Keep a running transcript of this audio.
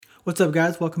What's up,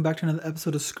 guys? Welcome back to another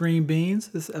episode of Screen Beans.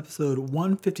 This is episode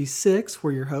 156.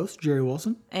 We're your hosts, Jerry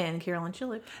Wilson. And Carolyn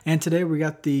Chillick. And today we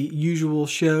got the usual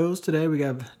shows. Today we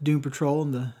got Doom Patrol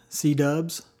and the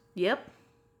C-Dubs. Yep.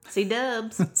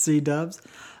 C-Dubs. C-Dubs.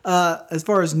 As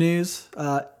far as news,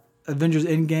 Avengers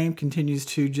Endgame continues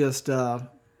to just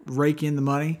rake in the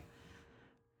money.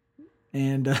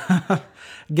 And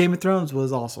Game of Thrones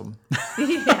was awesome.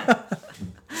 Yeah.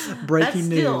 Breaking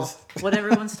That's still news. what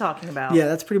everyone's talking about. Yeah,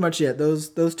 that's pretty much it.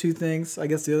 Those two things. I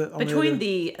guess the other Between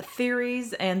the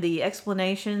theories and the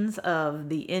explanations of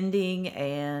the ending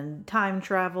and time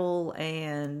travel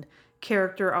and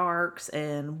character arcs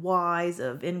and whys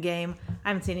of Endgame, I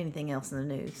haven't seen anything else in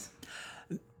the news.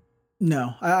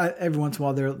 No, every once in a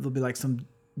while there'll be like some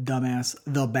dumbass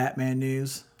the Batman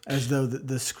news, as though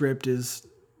the script is,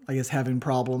 I guess, having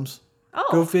problems. Oh,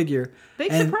 go figure.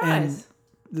 Big surprise. And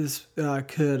this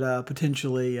could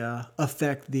potentially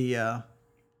affect the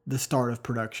start of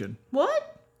production.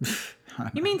 What?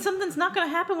 You mean something's not going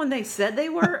to happen when they said they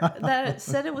were that it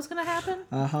said it was going to happen?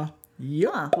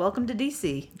 Yep. Huh, welcome to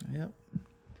DC. Yep.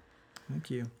 Thank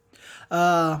you.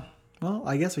 Well,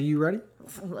 I guess, are you ready?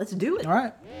 Let's do it. All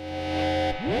right.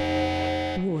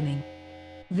 Warning.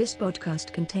 This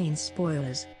podcast contains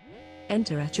spoilers.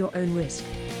 Enter at your own risk.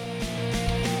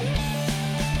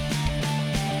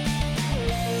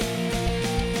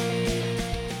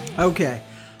 Okay.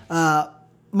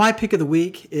 My pick of the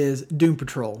week is Doom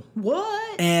Patrol.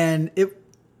 What? And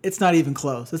it's not even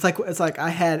close. It's like I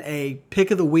had a pick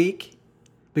of the week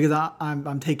because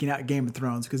I'm taking out Game of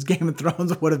Thrones, because Game of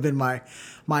Thrones would have been my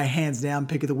hands down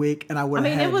pick of the week, and I would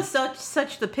have. It was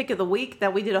such the pick of the week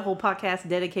that we did a whole podcast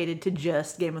dedicated to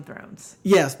just Game of Thrones.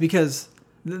 Yes, because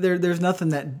there's nothing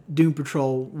that Doom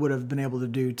Patrol would have been able to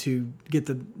do to get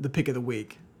the pick of the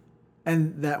week,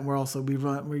 and that we're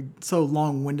so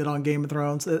long winded on Game of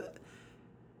Thrones.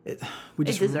 We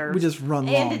just run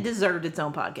long. And it deserved its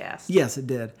own podcast. Yes, it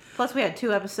did. Plus, we had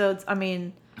 2 episodes. I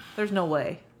mean, there's no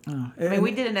way.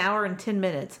 We did an hour and 10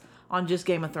 minutes on just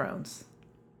Game of Thrones.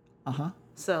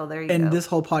 So there you go. And this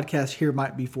whole podcast here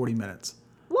might be 40 minutes.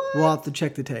 What? We'll have to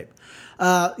check the tape.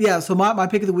 So my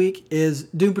pick of the week is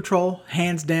Doom Patrol,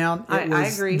 hands down. It was I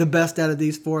agree. The best out of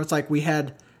these 4. It's like we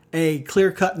had a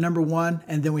clear-cut number 1,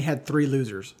 and then we had 3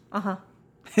 losers.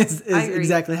 It's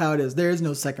exactly how it is. There is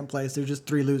no second place. There's just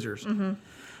 3 losers. Mm-hmm.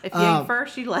 If you ain't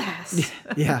first, you last.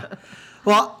 Yeah.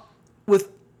 Well, with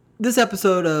this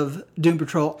episode of Doom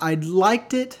Patrol, I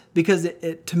liked it because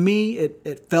to me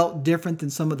it felt different than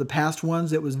some of the past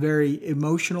ones. It was very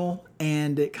emotional,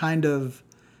 and it kind of,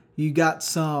 you got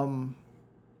some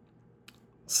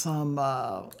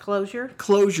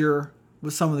closure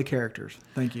with some of the characters.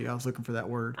 Thank you. I was looking for that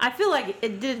word. I feel like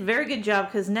it did a very good job,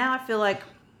 because now I feel like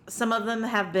some of them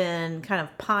have been kind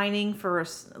of pining for,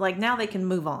 like, now they can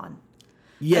move on.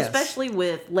 Yes. Especially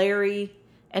with Larry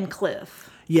and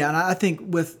Cliff. Yeah, and I think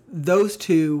with those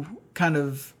two kind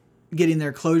of getting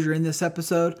their closure in this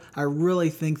episode, I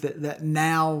really think that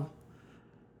now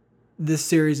this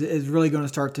series is really going to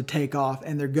start to take off,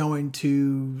 and they're going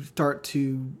to start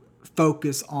to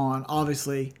focus on,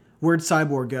 obviously, where'd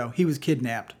Cyborg go? He was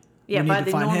kidnapped. Yeah, by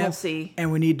the normalcy.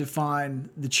 And we need to find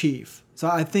the chief. So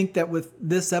I think that with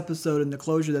this episode and the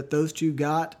closure that those two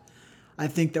got, I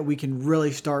think that we can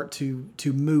really start to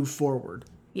move forward.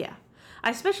 Yeah.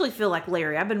 I especially feel like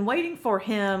Larry. I've been waiting for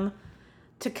him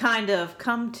to kind of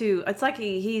come to... It's like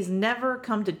he's never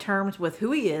come to terms with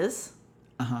who he is,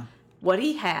 what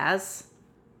he has.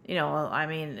 You know, I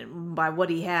mean, by what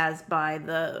he has, by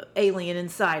the alien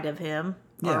inside of him,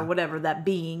 or whatever that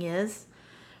being is.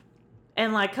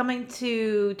 And, like, coming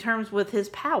to terms with his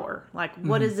power. Like,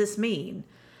 what does this mean?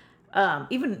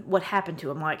 Even what happened to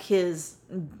him, like his,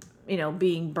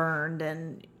 being burned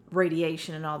and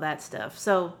radiation and all that stuff.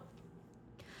 So...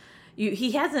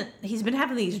 he's been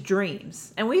having these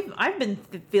dreams, and I've been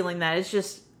feeling that it's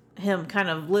just him kind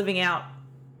of living out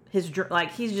his,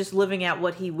 like, he's just living out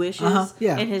what he wishes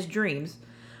in his dreams.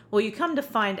 Well, you come to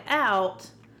find out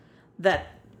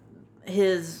that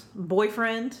his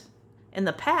boyfriend in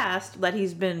the past that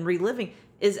he's been reliving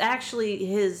is actually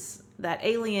that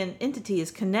alien entity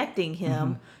is connecting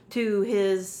him to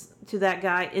that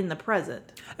guy in the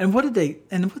present. And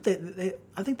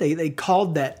I think they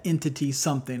called that entity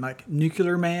something like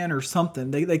Nuclear Man or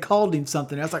something. They called him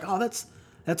something. I was like, oh, that's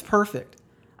perfect.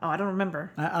 Oh, I don't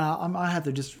remember. I have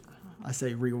to just, I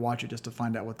say rewatch it just to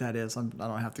find out what that is. I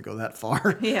don't have to go that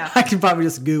far. Yeah. I can probably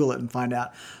just Google it and find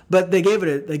out. But they gave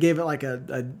it like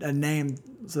a name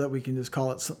so that we can just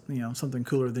call it something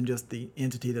cooler than just the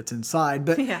entity that's inside.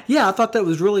 But yeah, I thought that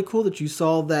was really cool that you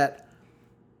saw that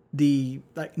the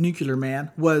Nuclear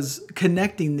Man was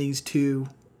connecting these two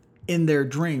in their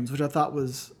dreams, which I thought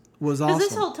was awesome. Because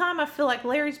this whole time I feel like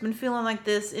Larry's been feeling like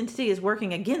this entity is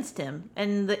working against him,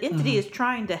 and the entity is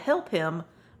trying to help him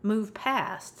move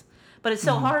past. But it's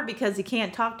so hard because he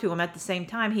can't talk to him at the same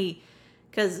time.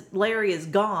 Because Larry is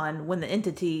gone when the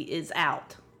entity is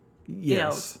out.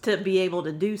 Yes. To be able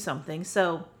to do something.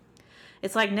 So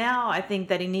it's like now I think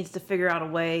that he needs to figure out a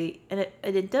way, and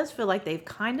it does feel like they've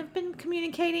kind of been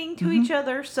communicating to each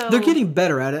other. So they're getting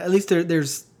better at it. At least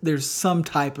there's some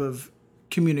type of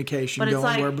communication going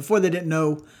like, where before they didn't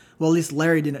know. Well, at least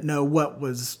Larry didn't know what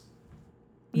was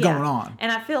going on.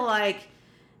 And I feel like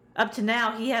up to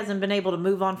now he hasn't been able to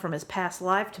move on from his past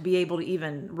life to be able to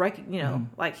even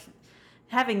like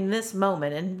having this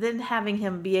moment and then having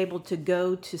him be able to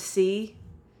go to see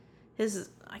his,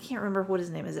 I can't remember what his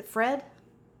name is. It Fred?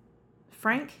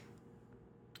 Frank?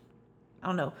 I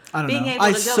don't know. Being able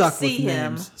to go see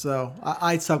him. Names, so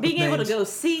I suck with names. Being able to go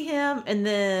see him and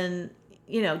then,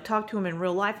 talk to him in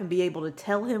real life and be able to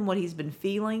tell him what he's been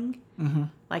feeling. Mm-hmm.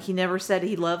 Like he never said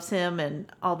he loves him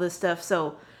and all this stuff.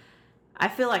 So I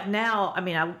feel like now,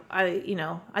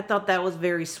 I thought that was a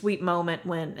very sweet moment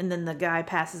and then the guy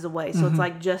passes away. So it's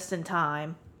like just in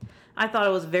time. I thought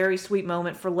it was a very sweet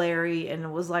moment for Larry, and it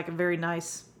was like a very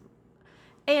nice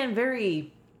and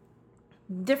very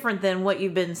different than what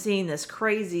you've been seeing this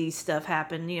crazy stuff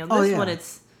happen. This one,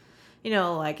 it's,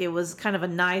 like it was kind of a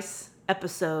nice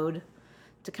episode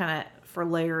to kind of for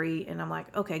Larry. And I'm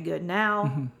like, okay, good.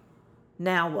 Now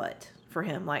what for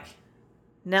him? Like,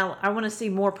 now I want to see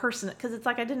more person, because it's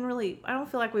like I don't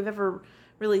feel like we've ever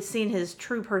really seen his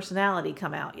true personality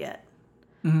come out yet.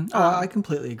 I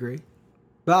completely agree.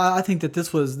 But I think that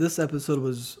this episode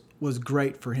was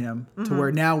great for him to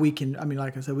where now we can,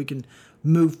 like I said, we can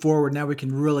move forward. Now we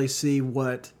can really see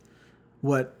what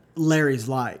Larry's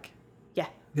like. Yeah.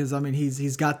 Because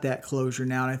he's got that closure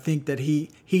now, and I think that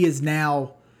he's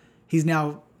now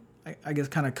I guess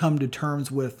kind of come to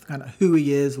terms with kind of who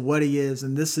he is, what he is,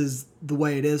 and this is the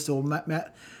way it is. So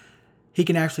Matt, he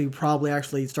can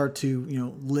probably start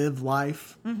to live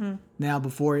life now.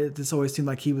 Before this always seemed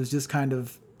like he was just kind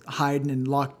of hiding and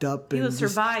locked up. He was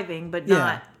surviving, but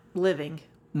not living.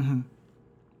 Mm-hmm.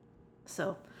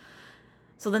 So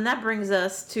then that brings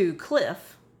us to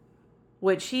Cliff,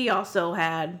 which he also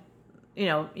had.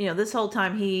 This whole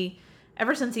time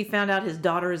ever since he found out his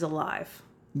daughter is alive.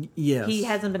 Yes. He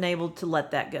hasn't been able to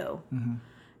let that go. Mm-hmm.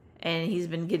 And he's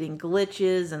been getting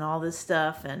glitches and all this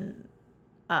stuff. And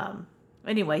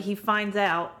anyway, he finds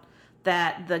out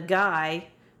that the guy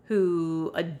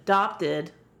who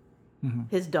adopted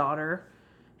his daughter,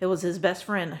 it was his best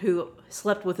friend who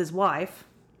slept with his wife.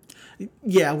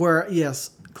 Yeah,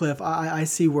 yes, Cliff, I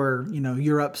see where,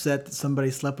 you're upset that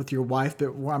somebody slept with your wife,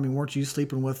 but weren't you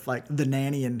sleeping with like the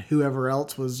nanny and whoever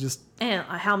else was just... And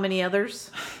how many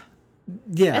others?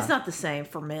 Yeah. It's not the same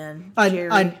for men,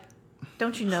 Jerry.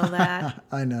 Don't you know that?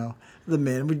 I know. The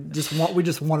men, we just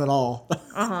want it all.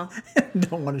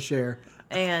 Don't want to share.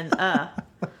 And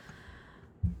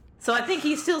so I think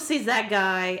he still sees that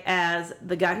guy as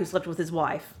the guy who slept with his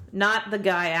wife, not the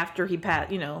guy after he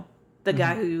the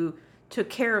guy who took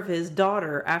care of his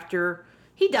daughter after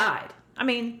he died.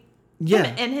 Him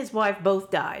and his wife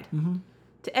both died. Mm-hmm.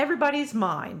 To everybody's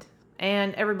mind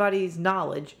and everybody's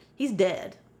knowledge, he's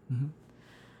dead. Mm-hmm.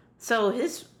 So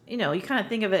you kind of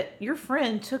think of it, your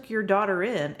friend took your daughter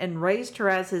in and raised her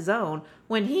as his own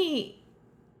when he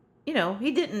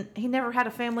never had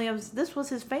a family this was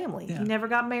his family. Yeah. He never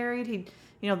got married.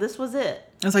 This was it.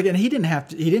 It's like, and he didn't have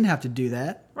to do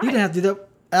that. Right. He didn't have to do that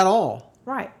at all.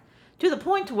 Right. To the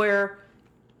point where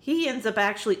he ends up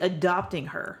actually adopting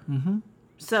her. Mm-hmm.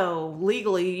 So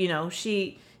legally,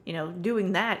 she,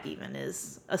 doing that even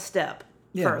is a step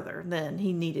further than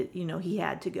he needed, he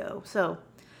had to go. So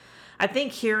I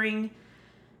think seeing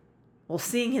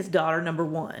his daughter, number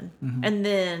one, and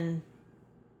then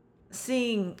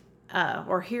seeing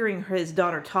or hearing his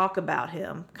daughter talk about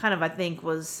him kind of, I think,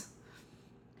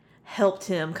 helped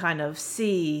him kind of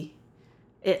see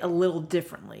it a little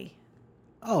differently.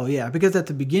 Oh yeah, because at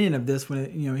the beginning of this,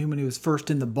 when he was first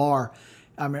in the bar,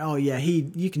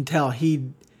 you can tell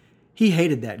he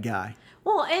hated that guy.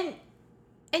 Well,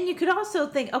 and you could also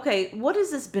think, okay, what does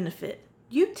this benefit?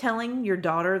 You telling your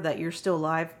daughter that you're still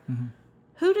alive,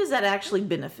 who does that actually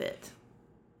benefit?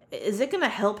 Is it going to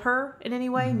help her in any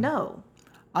way? No.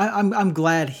 I'm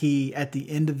glad at the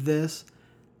end of this,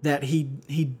 that he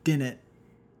didn't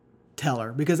tell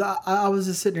her, because I was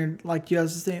just sitting there like you. I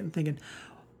was just thinking,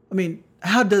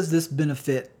 how does this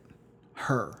benefit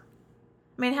her?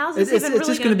 How's this even really it's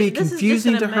just going to be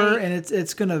confusing to her, and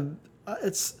it's going to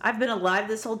I've been alive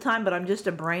this whole time, but I'm just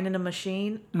a brain in a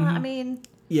machine.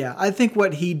 Yeah, I think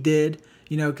what he did,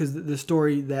 You know, because the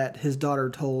story that his daughter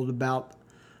told about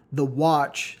the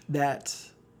watch that,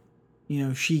 you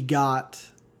know, she got,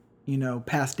 you know,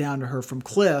 passed down to her from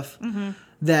Cliff,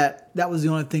 that was the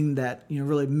only thing that, you know,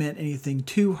 really meant anything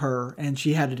to her. And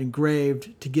she had it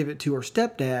engraved to give it to her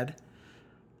stepdad,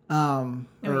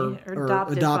 or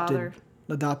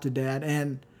adopted dad.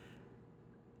 And,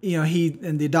 you know,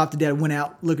 the adopted dad went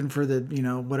out looking for the, you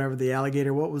know, whatever the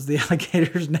alligator. What was the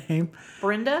alligator's name?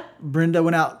 Brenda. Brenda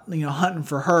went out, you know, hunting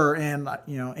for her, and,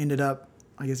 you know, ended up,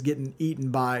 I guess, getting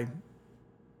eaten by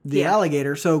the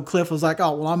alligator. So Cliff was like,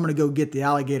 "Oh, well, I'm going to go get the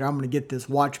alligator. I'm going to get this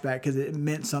watch back because it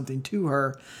meant something to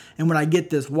her. And when I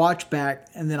get this watch back,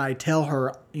 and then I tell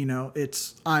her, you know,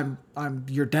 I'm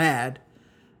your dad,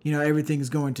 you know,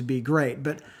 everything's going to be great."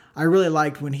 But I really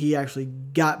liked when he actually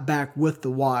got back with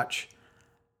the watch,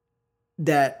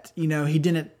 that, you know, he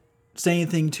didn't say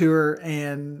anything to her,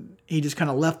 and he just kind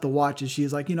of left the watch, and she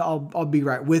was like, "You know, I'll be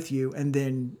right with you." And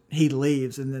then he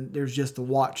leaves, and then there's just the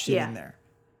watch sitting there,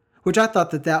 which I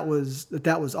thought that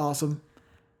was awesome.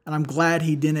 And I'm glad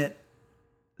he didn't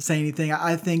say anything.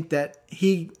 I think that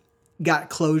he got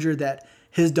closure that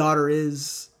his daughter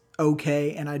is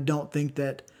okay. And I don't think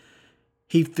that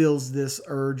he feels this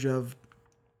urge of,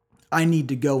 I need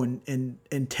to go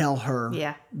and tell her.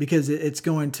 Yeah. Because it's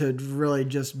going to really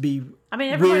just be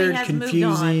everybody weird, has confusing.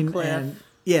 moved on, Cliff. And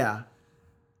yeah.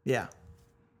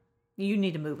 You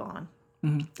need to move on.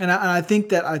 Mm-hmm. And I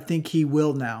think he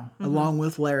will now, along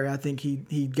with Larry. I think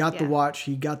he got the watch.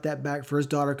 He got that back for his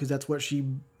daughter because that's what she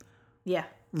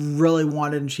really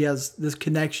wanted. And she has this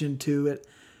connection to it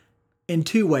in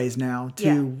two ways now,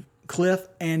 to Cliff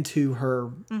and to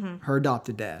her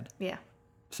adopted dad. Yeah.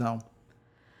 So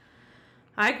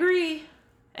I agree.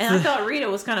 And I thought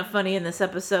Rita was kind of funny in this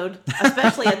episode,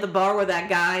 especially at the bar where that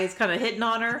guy is kind of hitting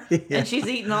on her and she's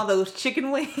eating all those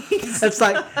chicken wings. It's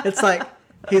like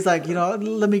he's like, you know,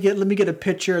 let me get a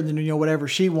pitcher, and then, you know, whatever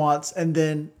she wants, and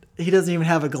then he doesn't even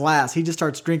have a glass. He just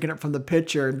starts drinking it from the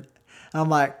pitcher, and I'm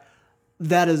like,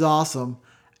 that is awesome.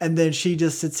 And then she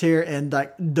just sits here and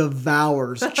like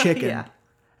devours chicken.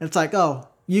 And it's like, oh,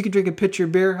 you can drink a pitcher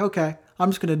of beer? Okay. I'm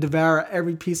just going to devour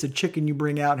every piece of chicken you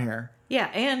bring out here. Yeah,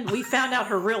 and we found out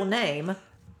her real name.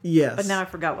 Yes. But now I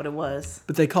forgot what it was.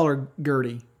 But they call her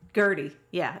Gertie. Gertie.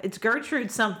 Yeah, it's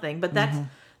Gertrude something, but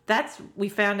that's we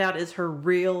found out is her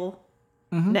real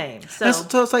name. So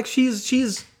it's like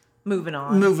she's moving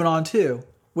on too,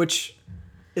 which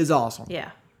is awesome.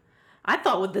 Yeah. I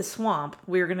thought with this swamp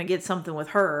we were going to get something with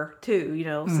her too, you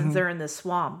know, since they're in this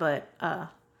swamp, but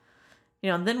you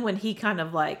know, and then when he kind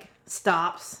of like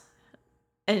stops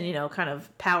and, you know, kind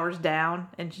of powers down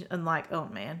and like, oh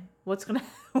man, what's going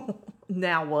to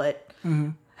now what?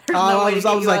 There's no way to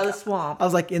get you out of the swamp. I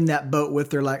was like in that boat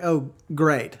with her, like, oh,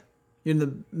 great. You're in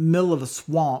the middle of a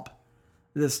swamp.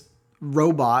 This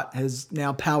robot has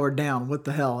now powered down. What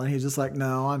the hell? And he's just like,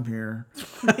 no, I'm here.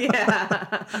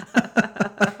 Yeah.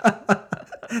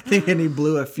 Thinking he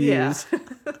blew a fuse. Yeah.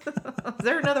 Is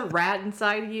there another rat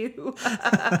inside of you?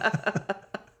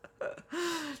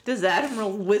 Does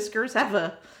Admiral Whiskers have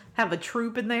a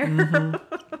troop in there?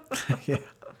 Yeah.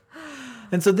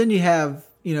 And so then you have,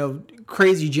 you know,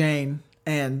 Crazy Jane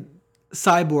and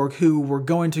Cyborg, who were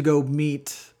going to go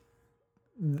meet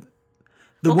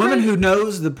the woman who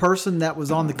knows the person that was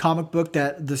on the comic book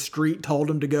that the street told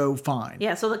him to go find.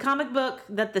 Yeah, so the comic book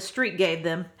that the street gave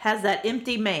them has that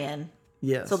empty man.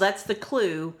 Yes. So that's the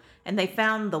clue. And they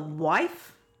found the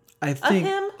wife I think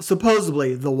of him?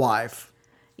 Supposedly the wife.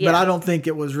 Yeah. But I don't think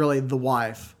it was really the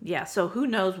wife. Yeah, so who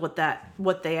knows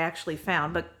what they actually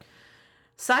found. But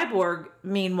Cyborg,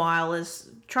 meanwhile, is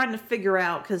trying to figure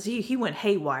out, because he went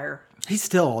haywire. He's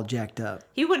still all jacked up.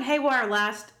 He went haywire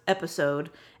last episode,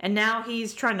 and now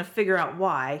he's trying to figure out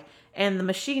why. And the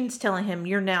machine's telling him,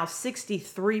 you're now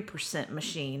 63%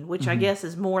 machine, which I guess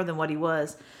is more than what he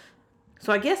was.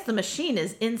 So I guess the machine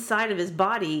is inside of his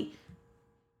body,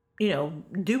 you know,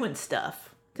 doing stuff.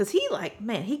 Because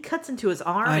he cuts into his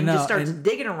arm just starts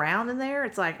digging around in there.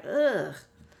 It's like, ugh.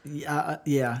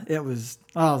 Yeah, it was.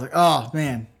 I was like, oh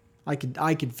man, I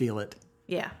could feel it.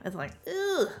 Yeah, it's like,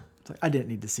 ugh. It's like, I didn't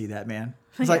need to see that, man.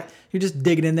 It's like you're just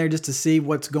digging in there just to see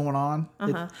what's going on.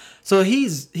 So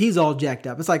he's all jacked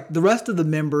up. It's like the rest of the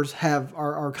members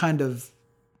are kind of,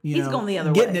 he's going the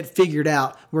other getting way. It figured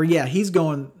out. Where he's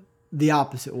going the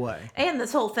opposite way. And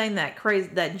this whole thing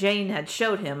that Jane had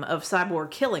showed him of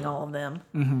Cyborg killing all of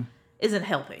them isn't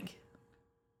helping.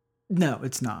 No,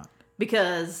 it's not.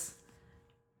 Because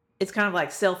it's kind of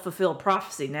like self-fulfilled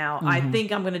prophecy now. I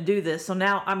think I'm going to do this, so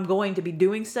now I'm going to be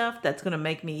doing stuff that's going to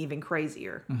make me even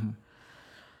crazier.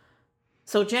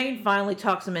 So Jane finally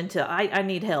talks him into, I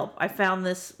need help. I found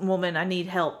this woman. I need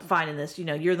help finding this.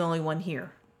 You're the only one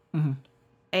here. Mm-hmm.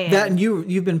 And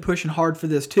you've been pushing hard for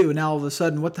this too. And now all of a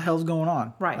sudden, what the hell's going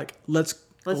on? Right. Like, let's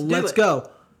do go.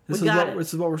 This it.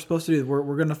 is what we're supposed to do.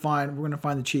 We're gonna find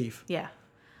the chief. Yeah.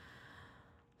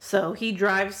 So they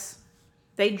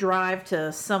drive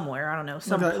to somewhere. I don't know,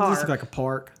 some park. This is like a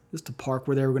park. Just a park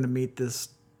where they were gonna meet this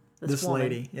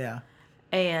lady. Yeah.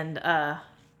 And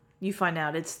you find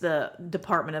out it's the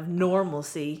Department of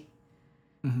Normalcy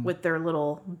with their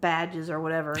little badges or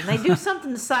whatever. And they do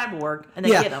something to Cyborg and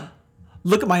they get him.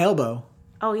 Look at my elbow.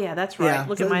 Oh, yeah, that's right. Yeah.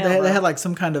 Look at my elbow. They had like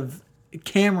some kind of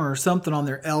camera or something on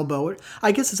their elbow.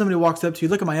 I guess if somebody walks up to you,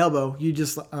 look at my elbow, you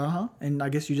just, and I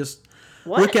guess you just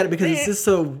look at it because it's just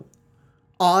so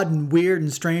odd and weird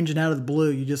and strange and out of the blue.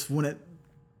 You just wouldn't.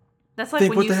 That's like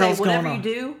when you say, whatever you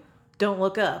do, don't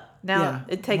look up. Now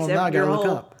it takes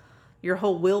your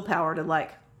whole willpower to like,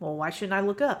 well, why shouldn't I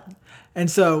look up? And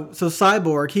so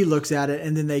Cyborg, he looks at it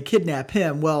and then they kidnap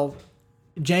him. Well,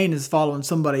 Jane is following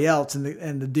somebody else and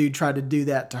the dude tried to do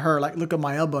that to her. Like, look at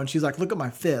my elbow. And she's like, look at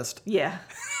my fist. Yeah.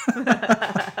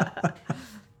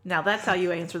 Now that's how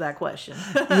you answer that question.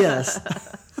 Yes.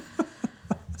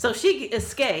 So she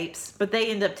escapes, but they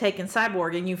end up taking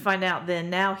Cyborg, and you find out then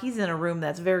now he's in a room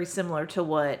that's very similar to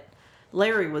what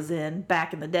Larry was in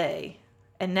back in the day.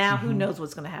 And now who knows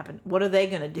what's going to happen? What are they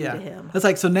going to do to him? It's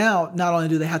like, so now not only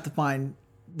do they have to find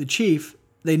the chief,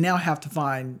 they now have to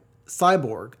find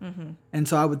Cyborg. And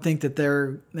so I would think that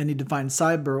they need to find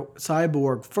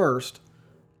Cyborg first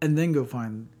and then go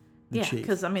find the chief. Yeah,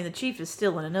 because, the chief is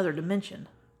still in another dimension.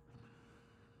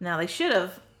 Now, they should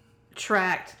have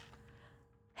tracked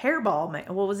Hairball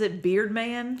Man. What was it? Beard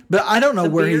Man? But I don't know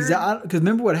where he's at. Because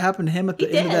remember what happened to him at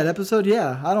the end of that episode?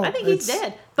 Yeah. I think he's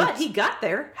dead. But he got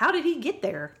there. How did he get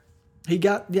there? He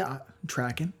got,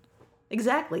 tracking.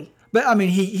 Exactly. But,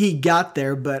 he got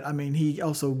there, but, he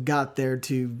also got there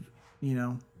to,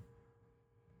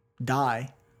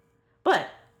 die. But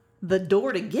the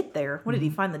door to get there, what did he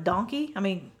find, the donkey?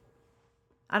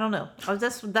 I don't know.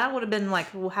 That would have been like,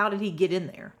 well, how did he get in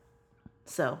there?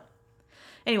 So,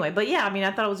 anyway, but yeah,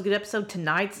 I thought it was a good episode.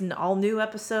 Tonight's an all-new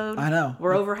episode. I know.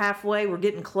 We're over halfway. We're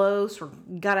getting close. We're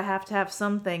have to have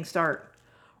some things start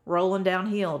rolling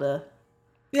downhill to...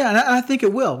 Yeah, and I think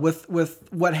it will with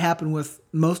what happened with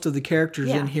most of the characters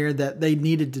in here, that they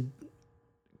needed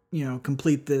to,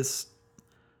 complete these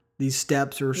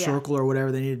steps or circle or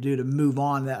whatever they need to do to move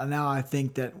on. That now I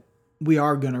think that we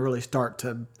are going to really start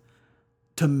to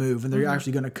move, and they're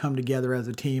actually going to come together as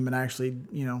a team and actually,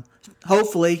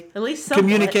 hopefully at least somewhat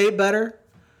communicate better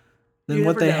than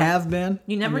what they have been.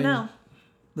 You never know.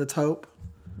 Let's hope.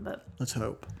 Let's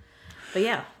hope. But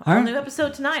yeah, all new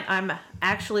episode tonight. I'm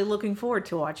actually looking forward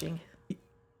to watching.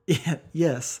 Yeah,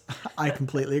 yes, I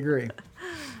completely agree.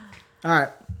 All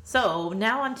right. So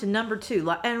now on to number 2.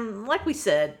 And like we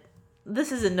said,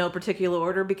 this is in no particular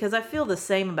order because I feel the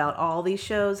same about all these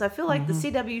shows. I feel like the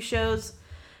CW shows,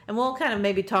 and we'll kind of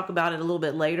maybe talk about it a little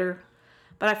bit later,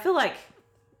 but I feel like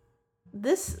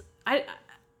this, I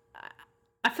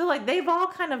feel like they've all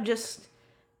kind of just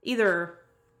either...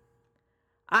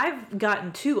 I've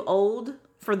gotten too old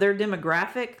for their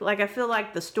demographic. Like, I feel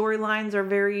like the storylines are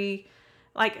very,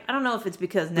 like, I don't know if it's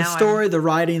because now the story, the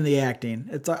writing, the acting.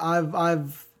 It's like I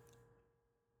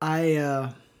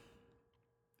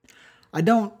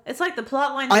don't. It's like the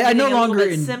plot lines are getting a little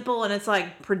bit simple, and it's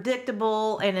like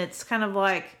predictable, and it's kind of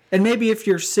like. And maybe if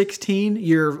you're 16,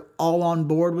 you're all on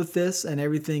board with this, and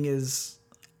everything is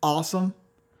awesome,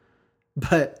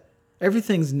 but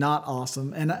everything's not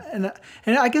awesome. And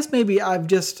I guess maybe I've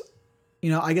just,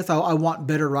 I guess I want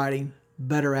better writing,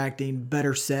 better acting,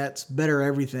 better sets, better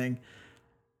everything.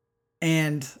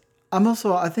 And I'm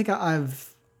also, I think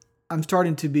I'm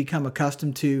starting to become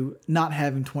accustomed to not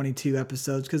having 22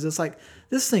 episodes, because it's like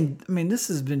this thing, this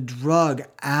has been drug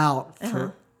out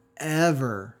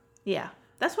forever. Yeah.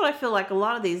 That's what I feel like a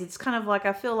lot of these. It's kind of like,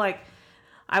 I feel like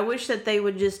I wish that they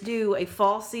would just do a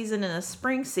fall season and a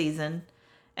spring season.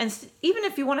 And even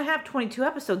if you want to have 22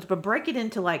 episodes, but break it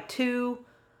into like 2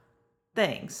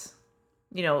 things,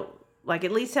 like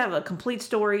at least have a complete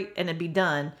story and it'd be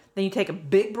done. Then you take a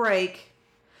big break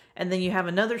and then you have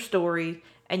another story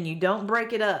and you don't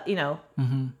break it up,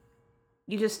 You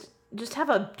just have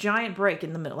a giant break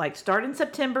in the middle, like start in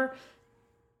September,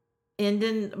 end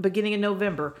in beginning of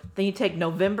November. Then you take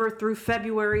November through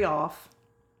February off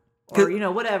or,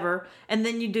 whatever. And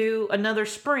then you do another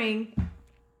spring.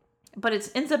 But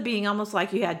it ends up being almost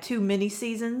like you had 2 mini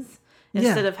seasons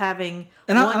instead of having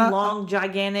long,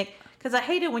 gigantic. Because I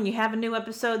hate it when you have a new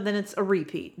episode, then it's a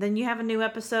repeat. Then you have a new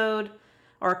episode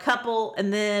or a couple,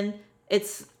 and then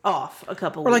it's off a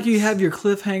couple Or weeks. like you have your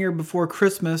cliffhanger before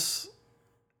Christmas,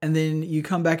 and then you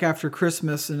come back after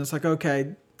Christmas, and it's like,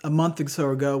 okay, a month or so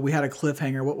ago, we had a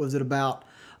cliffhanger. What was it about?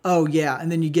 Oh, yeah.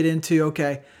 And then you get into,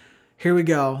 okay, here we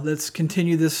go. Let's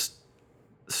continue this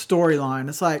storyline.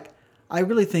 It's like, I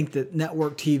really think that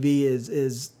network TV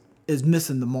is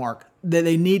missing the mark.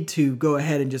 They need to go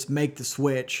ahead and just make the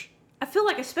switch. I feel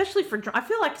like, especially I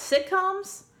feel like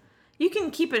sitcoms, you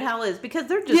can keep it how it is because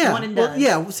they're just one and done.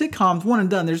 Sitcoms, one and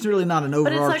done. There's really not an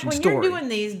overarching story. But it's like when you're doing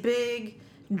these big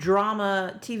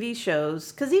drama TV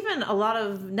shows, because even a lot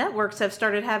of networks have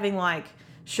started having like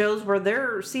shows where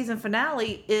their season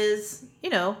finale is,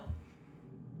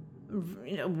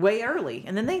 way early,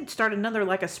 and then they start another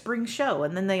like a spring show,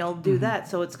 and then they all do that,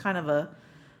 so it's kind of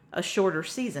a shorter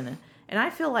season. And I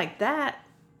feel like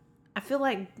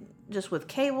just with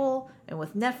cable and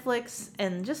with Netflix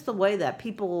and just the way that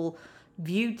people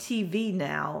view TV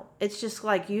now, it's just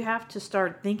like you have to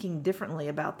start thinking differently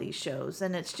about these shows.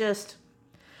 And it's just,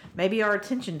 maybe our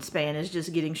attention span is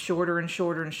just getting shorter and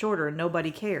shorter and shorter, and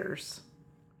nobody cares,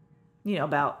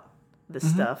 about this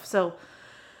stuff. So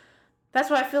that's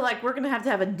why I feel like we're going to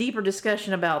have a deeper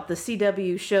discussion about the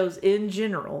CW shows in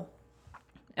general.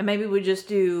 And maybe we just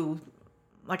do,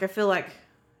 like, I feel like,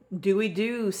 do we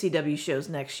do CW shows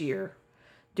next year?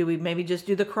 Do we maybe just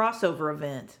do the crossover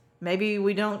event? Maybe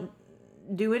we don't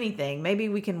do anything. Maybe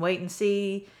we can wait and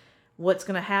see what's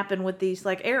going to happen with these.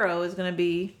 Like Arrow is going to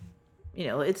be,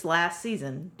 its last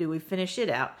season. Do we finish it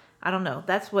out? I don't know.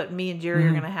 That's what me and Jerry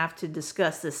are going to have to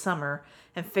discuss this summer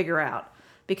and figure out.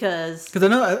 Because I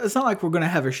know it's not like we're going to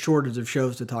have a shortage of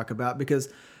shows to talk about, because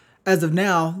as of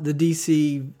now, the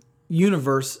DC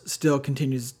universe still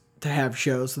continues to have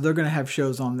shows. So they're going to have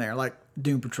shows on there, like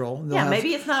Doom Patrol. They'll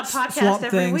maybe it's not a podcast Swamp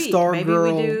every Thing, week. Stargirl, Maybe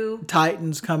we do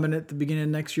Titans coming at the beginning of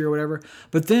next year or whatever.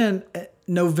 But then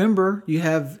November, you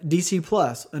have DC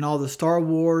Plus and all the Star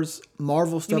Wars,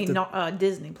 Marvel stuff. You mean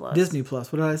Disney Plus? Disney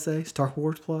Plus. What did I say? Star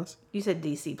Wars Plus? You said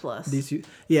DC Plus. Disney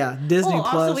Plus.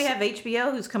 Also, we have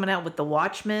HBO who's coming out with The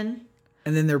Watchmen.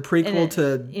 And then their prequel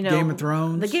to Game of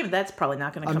Thrones. That's probably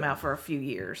not going to come out for a few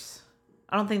years.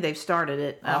 I don't think they've started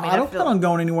it. I don't plan on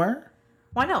going anywhere.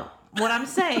 Why not? What I'm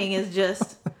saying is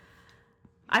just,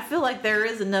 I feel like there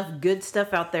is enough good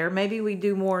stuff out there. Maybe we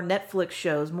do more Netflix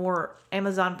shows, more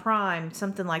Amazon Prime,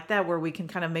 something like that, where we can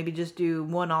kind of maybe just do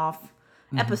one-off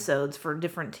episodes for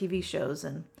different TV shows.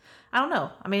 And I don't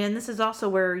know. I mean, and this is also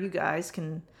where you guys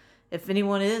can, if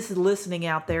anyone is listening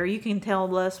out there, you can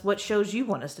tell us what shows you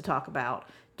want us to talk about.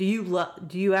 Do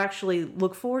you actually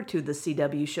look forward to the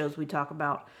CW shows we talk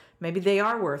about? Maybe they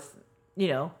are worth,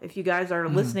 if you guys are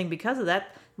listening because of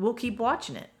that, we'll keep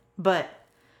watching it. But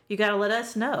you got to let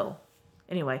us know.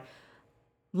 Anyway,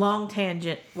 long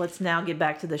tangent. Let's now get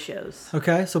back to the shows.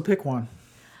 Okay, so pick one.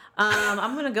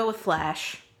 I'm going to go with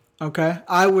Flash. Okay.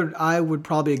 I would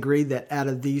probably agree that out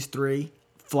of these three,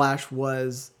 Flash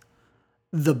was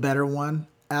the better one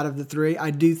out of the three. I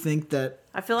do think that...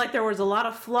 I feel like there was a lot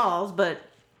of flaws, but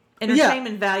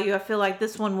entertainment value, I feel like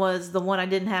this one was the one I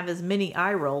didn't have as many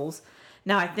eye rolls.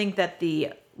 Now, I think that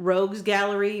the Rogues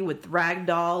Gallery with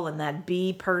Ragdoll and that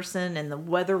bee person and the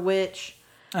Weather Witch.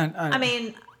 I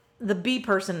mean, the bee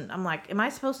person, I'm like, am I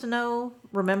supposed to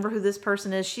remember who this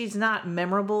person is? She's not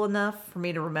memorable enough for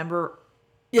me to remember.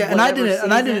 Yeah, and I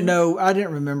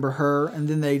didn't remember her. And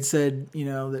then they said,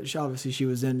 that obviously she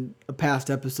was in a past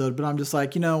episode. But I'm just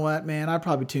like, you know what, man, I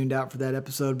probably tuned out for that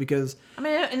episode because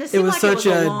and it seemed like it was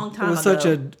a long time ago. It was such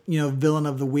a villain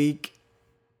of the week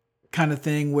kind of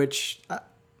thing, which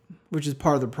is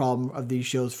part of the problem of these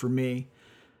shows for me.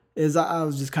 Is I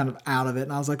was just kind of out of it,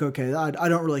 and I was like, okay, I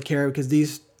don't really care because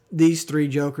these three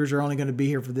Jokers are only going to be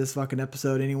here for this fucking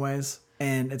episode anyways,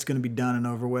 and it's going to be done and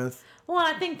over with. Well,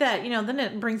 I think that, then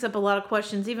it brings up a lot of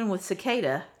questions, even with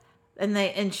Cicada.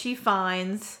 And she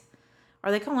finds...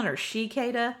 Are they calling her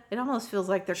She-Cada? It almost feels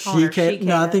like they're calling her She-Cada.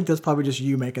 No, I think that's probably just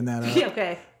you making that up.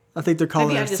 Okay. I think they're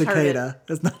calling her Cicada.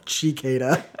 It's not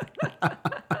She-Cada.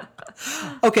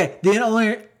 Okay, the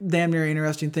only damn near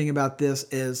interesting thing about this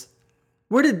is,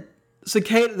 where did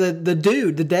Cicada, the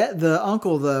dude, the dad, the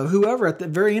uncle, the whoever at the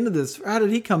very end of this, how did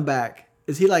he come back?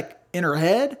 Is he like in her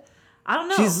head? I don't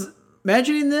know. She's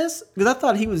imagining this? Because I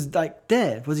thought he was like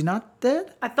dead. Was he not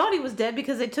dead? I thought he was dead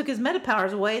because they took his meta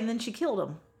powers away and then she killed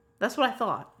him. That's what I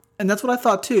thought. And that's what I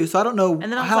thought too. So I don't know and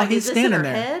then I was how like, he's is this standing in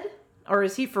her there. Head? Or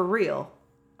is he for real?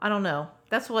 I don't know.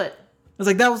 That's what... It's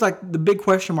like, that was like the big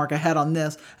question mark I had on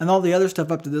this. And all the other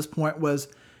stuff up to this point was,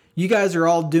 you guys are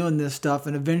all doing this stuff,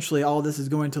 and eventually all this is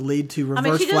going to lead to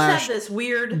Reverse Flash have this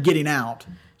weird, getting out.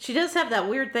 She does have that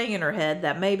weird thing in her head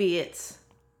that maybe it's,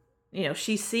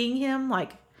 she's seeing him.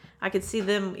 Like, I could see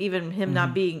them, even him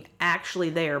not being actually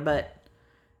there, but,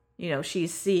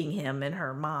 she's seeing him in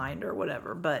her mind or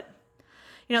whatever. But,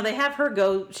 they have her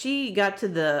go, she got to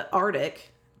the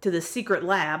Arctic, to the secret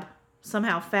lab,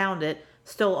 somehow found it,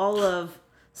 stole all of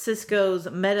Cisco's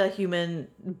metahuman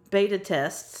beta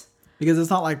tests. Because it's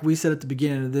not like we said at the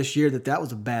beginning of this year that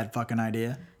was a bad fucking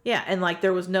idea. Yeah, and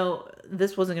there was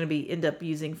this wasn't going to be end up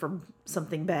using for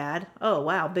something bad. Oh,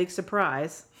 wow, big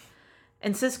surprise.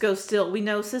 And we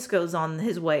know Cisco's on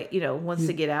his way, wants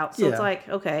to get out. So it's like,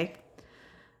 okay.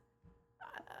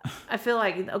 I feel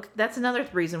like that's another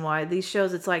reason why these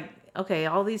shows, it's like, okay,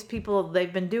 all these people,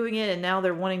 they've been doing it and now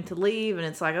they're wanting to leave. And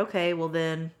it's like, okay, well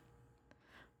then,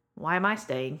 why am I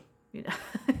staying?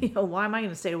 Why am I going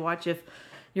to stay to watch if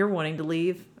you're wanting to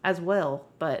leave as well?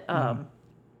 But,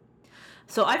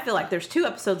 so I feel like there's 2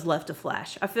 episodes left of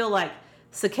Flash. I feel like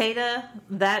Cicada,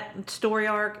 that story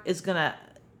arc is going to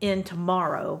end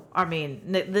tomorrow. I mean,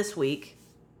 this week.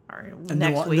 Or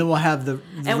next week. Then we'll have the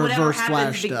reverse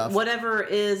Flash stuff. Whatever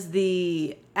is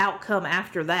the outcome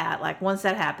after that, like once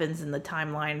that happens in the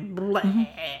timeline,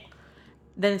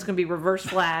 then it's going to be reverse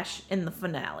Flash in the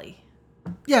finale.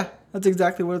 Yeah, that's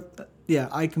exactly what... Yeah,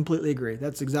 I completely agree.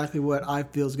 That's exactly what I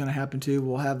feel is going to happen too.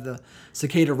 We'll have the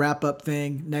Cicada wrap-up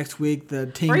thing next week. The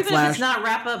Team Flash, or even if it's not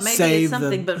wrap-up, maybe save it's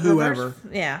something, but whoever. Reverse,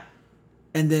 yeah.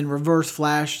 And then reverse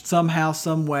Flash, somehow,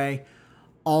 some way,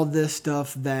 all this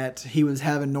stuff that he was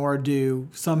having Nora do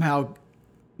somehow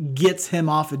gets him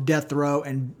off of death row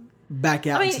and back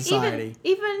out in society.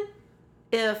 Even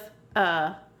if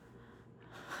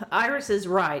Iris is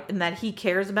right in that he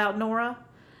cares about Nora,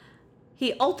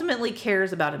 he ultimately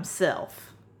cares about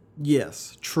himself.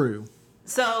 Yes, true.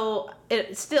 So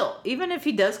even if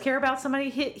he does care about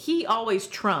somebody, he always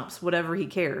trumps whatever he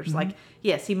cares. Mm-hmm. Like,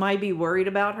 yes, he might be worried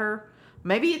about her.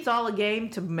 Maybe it's all a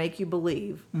game to make you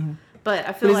believe. Mm-hmm. But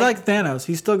I feel he's like Thanos.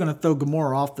 He's still going to throw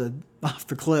Gamora off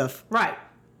the cliff. Right.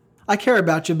 I care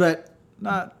about you, but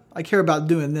not. I care about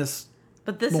doing this.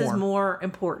 But this is more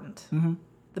important. Mm-hmm.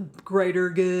 The greater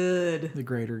good. The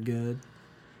greater good.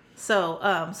 So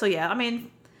yeah. I mean,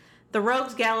 the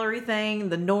Rogues Gallery thing,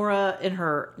 the Nora in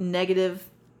her negative,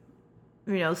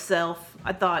 self.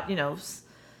 I thought,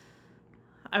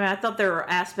 I thought there were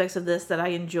aspects of this that I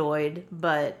enjoyed,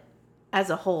 but as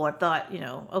a whole, I thought,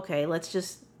 okay,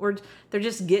 they're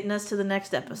just getting us to the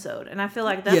next episode. And I feel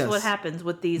like that's what happens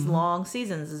with these long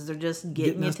seasons is they're just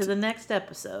getting you to the next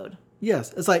episode.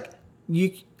 Yes. It's like,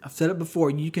 I've said it before,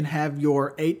 you can have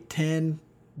your 8, 10,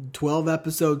 12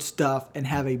 episode stuff and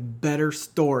have a better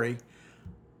story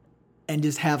and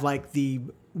just have like the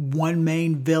one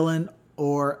main villain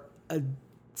or a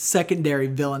secondary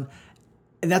villain.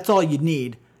 And that's all you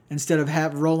need. Instead of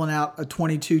rolling out a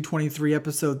 22, 23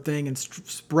 episode thing and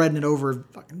spreading it over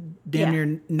damn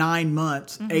near 9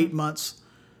 months, 8 months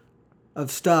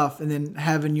of stuff, and then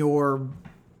having your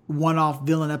one-off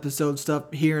villain episode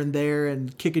stuff here and there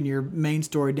and kicking your main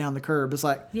story down the curb. It's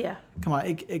like, come on,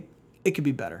 it could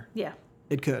be better. Yeah.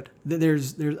 It could.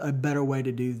 There's a better way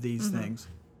to do these things.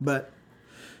 But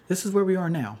this is where we are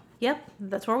now. Yep,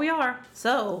 that's where we are.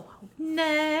 So,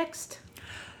 next.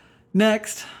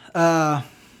 That's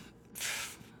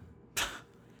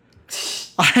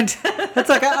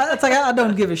like I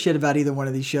don't give a shit about either one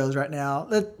of these shows right now.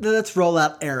 Let's roll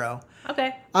out Arrow.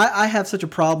 Okay. I have such a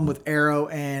problem with Arrow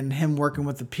and him working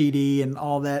with the PD and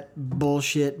all that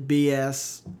bullshit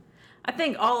BS. I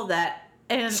think all of that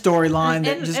and storyline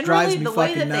that just drives me fucking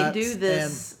nuts. And really the way that they do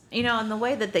this, and the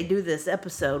way that they do this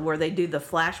episode where they do the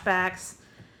flashbacks,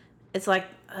 it's like.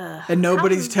 And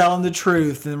nobody's telling the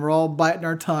truth, and we're all biting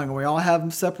our tongue, and we all have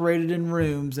them separated in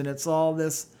rooms, and it's all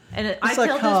this. And I tell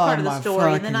this part of the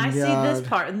story, and then I see this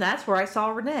part, and that's where I saw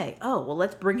Renee. Oh, well,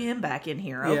 let's bring him back in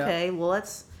here. Okay, well,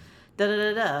 let's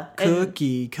da-da-da-da.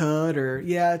 Cookie cutter.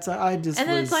 Yeah, it's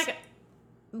it's like...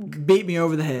 Beat me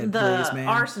over the head, please, man.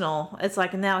 Arsenal, it's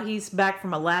like now he's back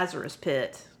from a Lazarus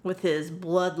pit with his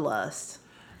bloodlust.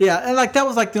 Yeah, and that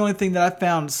was the only thing that I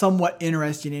found somewhat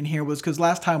interesting in here was because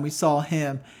last time we saw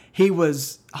him, he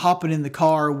was hopping in the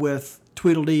car with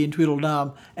Tweedledee and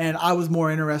Tweedledum, and I was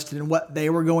more interested in what they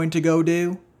were going to go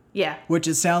do. Yeah. Which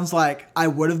it sounds like I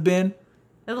would have been.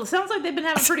 It sounds like they've been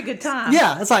having a pretty good time.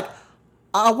 Yeah, it's like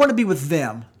I want to be with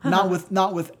them, not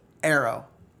with Arrow.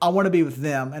 I want to be with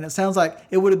them, and it sounds like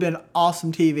it would have been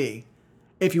awesome TV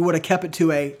if you would have kept it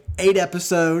to a 8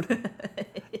 episode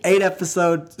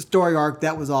story arc.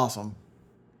 That was awesome,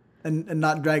 and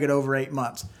not drag it over 8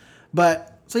 months.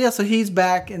 But so he's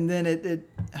back, and then it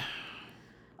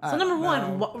So number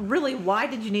one, really, why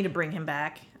did you need to bring him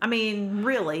back? I mean,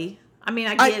 really. I mean,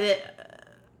 I get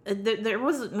it. There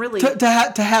wasn't really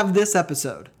to have this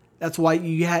episode. That's why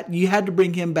you had to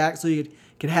bring him back so you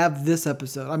could have this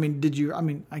episode. I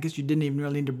mean, I guess you didn't even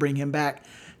really need to bring him back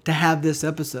to have this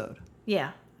episode.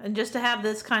 Yeah, and just to have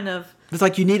this kind of... It's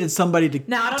like you needed somebody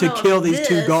to kill these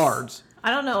two guards.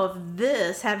 I don't know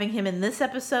if having him in this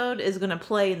episode is going to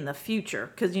play in the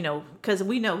future. Because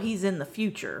we know he's in the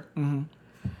future. Mm-hmm.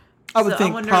 I would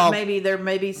think I wonder if maybe there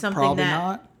may be something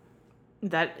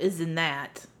that is in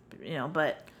that.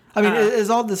 But... I mean, is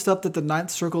all the stuff that the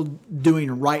Ninth Circle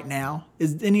doing right now,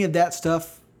 is any of that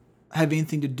stuff have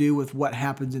anything to do with what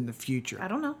happens in the future? I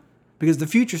don't know. Because the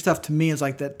future stuff to me is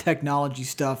like that technology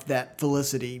stuff that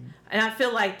Felicity... And I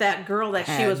feel like that girl that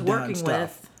she was working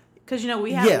with...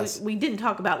 Because, we didn't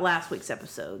talk about last week's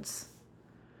episodes.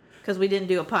 Because we didn't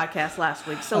do a podcast last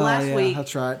week. So last week...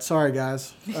 that's right. Sorry,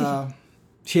 guys.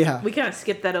 Yeah. We kind of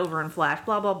skipped that over in Flash.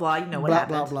 Blah, blah, blah. You know what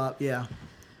happened. Blah, blah, blah. Yeah.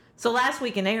 So last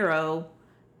week in Arrow...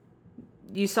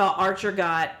 You saw Archer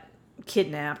got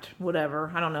kidnapped,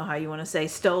 whatever. I don't know how you want to say,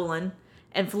 stolen.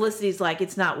 And Felicity's like,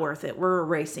 it's not worth it. We're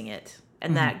erasing it.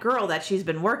 And that girl that she's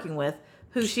been working with,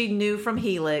 who she knew from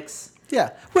Helix. Yeah.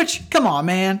 Which, come on,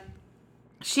 man.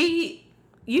 You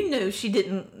knew she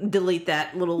didn't delete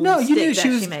that little No, you knew stick she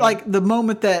that was, she made. like, the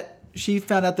moment that she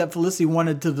found out that Felicity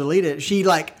wanted to delete it, she,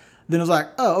 like, then was like,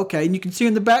 oh, okay. And you can see her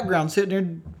in the background sitting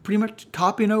there pretty much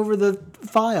copying over the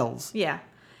files. Yeah.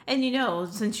 And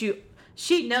since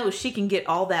she knows she can get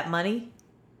all that money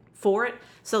for it.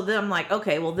 So then I'm like,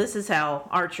 okay, well, this is how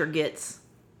Archer gets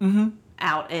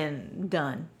out and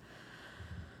done.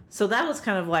 So that was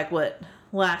kind of like what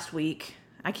last week.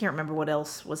 I can't remember what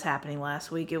else was happening last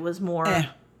week. It was more,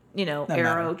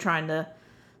 Arrow trying to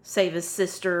save his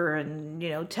sister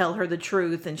and, tell her the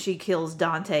truth. And she kills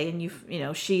Dante.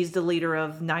 And, she's the leader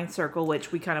of Ninth Circle,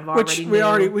 which we kind of already knew. We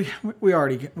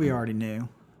already knew.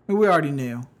 We already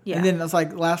knew. Yeah. And then it's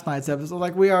like last night's episode,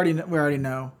 like we already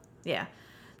know. Yeah.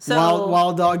 So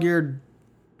Wild Dog, you're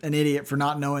an idiot for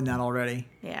not knowing that already.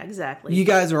 Yeah, exactly. You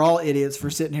guys are all idiots for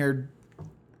sitting here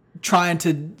trying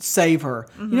to save her.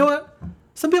 Mm-hmm. You know what?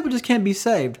 Some people just can't be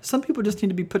saved. Some people just need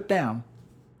to be put down.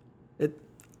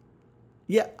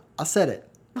 Yeah, I said it.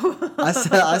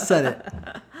 I said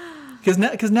it.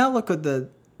 Because now look at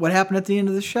what happened at the end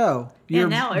of the show. You're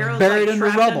now Arrow's buried like under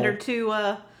trapped rubble. under two.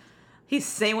 He's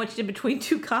sandwiched in between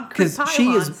two concrete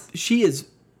pylons.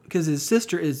 Because his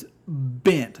sister is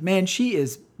bent. Man, she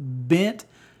is bent.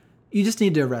 You just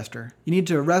need to arrest her. You need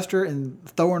to arrest her and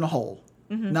throw her in a hole.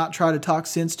 Mm-hmm. Not try to talk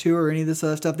sense to her or any of this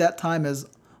other stuff. That time has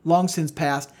long since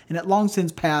passed. And it long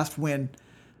since passed when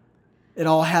it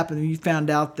all happened and you found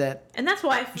out that and that's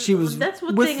why she was that's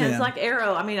what with thing them. is like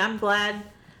Arrow. I mean, I'm glad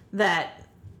that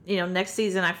next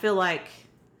season I feel like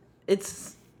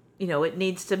it's it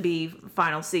needs to be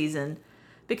final season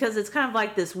because it's kind of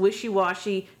like this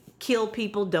wishy-washy kill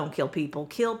people, don't kill people,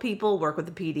 kill people, work with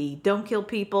the PD, don't kill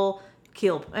people,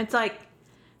 kill. It's like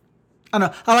I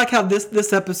know. I like how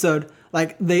this episode,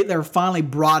 like they're finally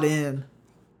brought in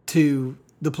to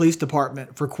the police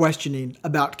department for questioning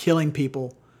about killing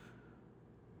people.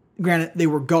 Granted, they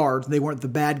were guards; they weren't the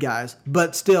bad guys,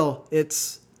 but still,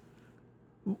 it's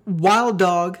Wild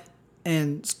Dog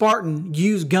and Spartan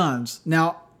use guns.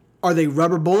 Now, are they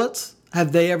rubber bullets?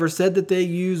 Have they ever said that they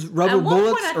use rubber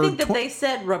bullets? At one point, I think that they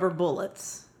said rubber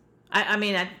bullets.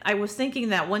 I was thinking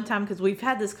that one time because we've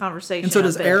had this conversation. And so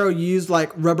does Arrow use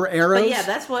like rubber arrows? But yeah,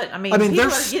 that's what I mean. They're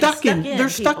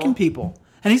stuck in people,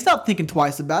 and he's not thinking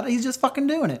twice about it. He's just fucking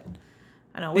doing it.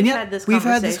 I know we've had this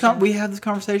conversation. We have this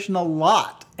conversation a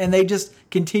lot, and they just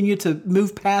continue to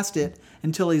move past it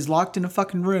until he's locked in a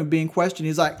fucking room being questioned.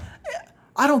 He's like,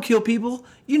 "I don't kill people.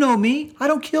 You know me. I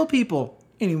don't kill people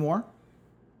anymore."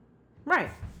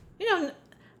 Right.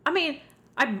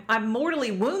 I mortally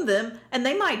wound them, and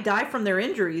they might die from their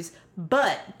injuries,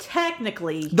 but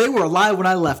technically... They were alive when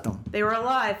I left them. They were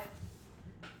alive.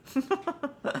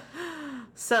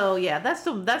 So, yeah, that's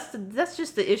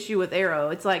just the issue with Arrow.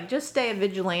 It's like, just stay a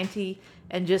vigilante,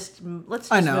 and let's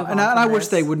just I know, move on and I from wish this.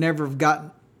 they would never have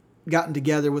gotten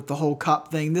together with the whole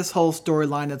cop thing. This whole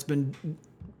storyline that's been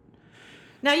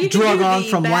now you drug can do on the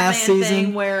from Batman last season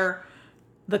thing where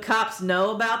the cops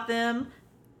know about them,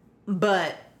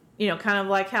 but... kind of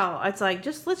like how it's like,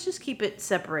 let's just keep it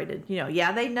separated.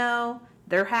 Yeah, they know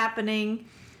they're happening.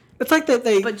 It's like that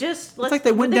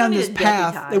they went down this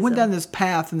path. They went down this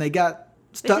path and they got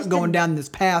stuck going down this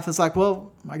path. It's like,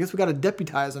 well, I guess we got to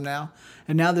deputize them now.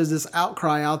 And now there's this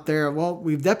outcry out there. Well,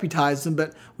 we've deputized them,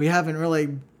 but we haven't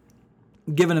really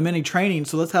given them any training.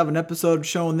 So let's have an episode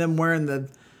showing them wearing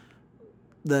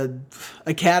the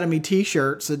Academy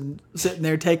T-shirts and sitting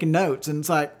there taking notes. And it's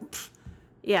like.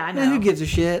 Yeah, I know. Man, who gives a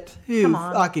shit? Who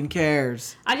fucking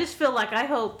cares? I just feel like I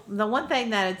hope the one thing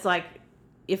that it's like,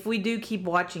 if we do keep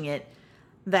watching it,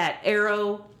 that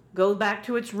Arrow goes back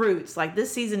to its roots. Like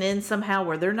this season ends somehow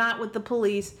where they're not with the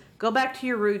police. Go back to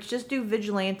your roots. Just do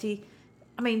vigilante.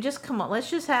 I mean, just come on. Let's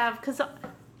just have, because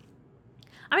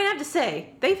I have to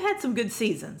say, they've had some good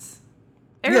seasons.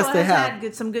 Arrow they have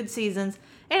had some good seasons.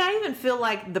 And I even feel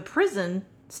like the prison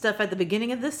stuff at the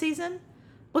beginning of this season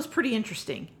was pretty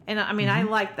interesting. And I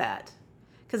like that.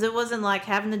 Because it wasn't like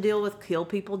having to deal with kill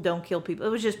people, don't kill people. It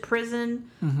was just prison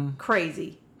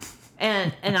crazy.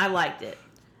 And I liked it.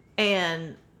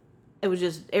 And it was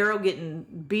just Arrow getting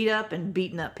beat up and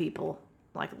beating up people.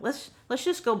 Like, let's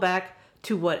just go back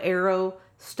to what Arrow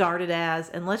started as,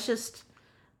 and let's just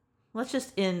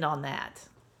end on that,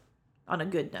 on a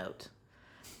good note.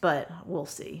 But we'll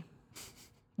see.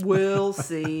 We'll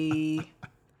see.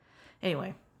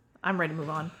 Anyway, I'm ready to move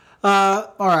on.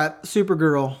 All right,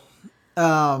 Supergirl.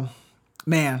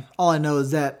 Man, all I know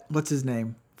is that, what's his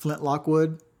name? Flint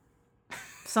Lockwood?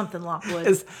 Something Lockwood.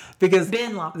 It's because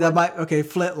Ben Lockwood. That might, okay,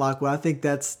 Flint Lockwood. I think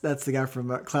that's the guy from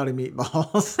Cloudy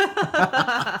Meatballs.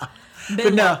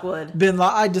 Lockwood.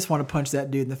 I just want to punch that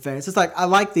dude in the face. It's like, I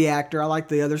like the actor. I like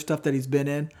the other stuff that he's been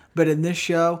in. But in this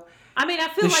show, I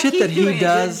feel the like shit he's that he doing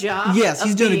does, a good job. yes,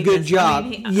 he's doing a good job.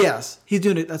 Yes, he's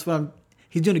doing it.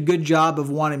 He's doing a good job of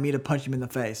wanting me to punch him in the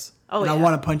face. Oh, and yeah. I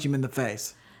want to punch him in the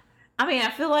face.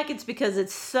 I feel like it's because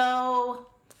it's so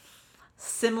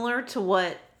similar to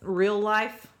what real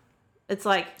life. It's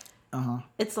like,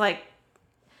 it's like,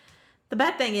 the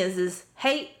bad thing is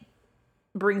hate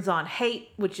brings on hate,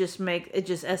 which just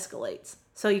escalates.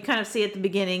 So you kind of see at the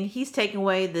beginning, he's taking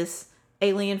away this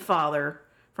alien father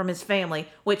from his family,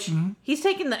 which he's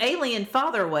taking the alien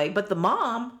father away, but the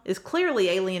mom is clearly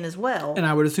alien as well. And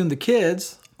I would assume the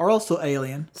kids are also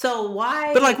alien. So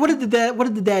why? But like, what did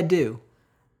the dad do?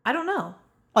 I don't know.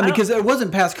 Because it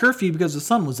wasn't past curfew because the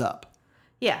sun was up.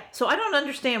 Yeah, so I don't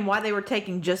understand why they were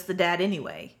taking just the dad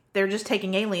anyway. They're just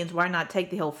taking aliens. Why not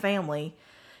take the whole family?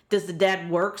 Does the dad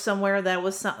work somewhere that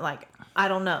was something like, I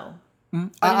don't know.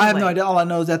 I have no idea. All I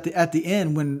know is at the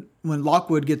end when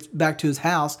Lockwood gets back to his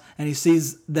house and he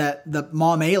sees that the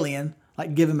mom alien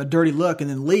like give him a dirty look and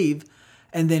then leave,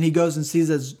 and then he goes and sees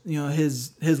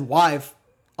his wife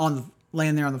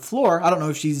laying there on the floor. I don't know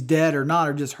if she's dead or not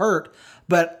or just hurt,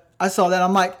 but I saw that.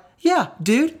 I'm like, yeah,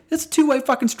 dude, it's a two-way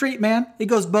fucking street, man. It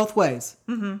goes both ways.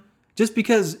 Mm-hmm. Just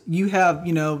because you have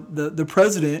the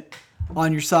president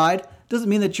on your side doesn't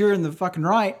mean that you're in the fucking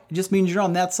right. It just means you're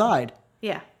on that side.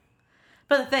 Yeah.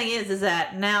 But the thing is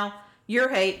that now your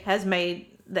hate has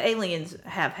made the aliens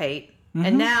have hate. Mm-hmm.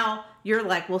 And now you're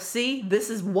like, well, see, this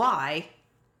is why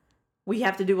we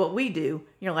have to do what we do. And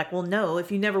you're like, well, no,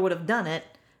 if you never would have done it,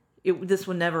 this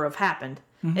would never have happened.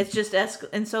 Mm-hmm. It's just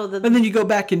and then you go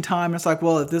back in time and it's like,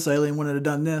 well, if this alien wouldn't have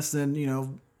done this,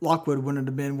 then, Lockwood wouldn't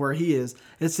have been where he is.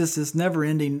 It's just this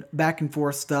never-ending back and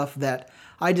forth stuff that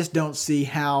I just don't see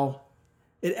how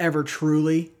it ever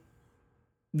truly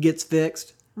gets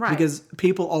fixed. Right. Because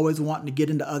people always wanting to get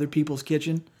into other people's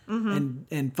kitchen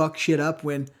and fuck shit up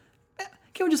when,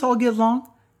 can't we just all get along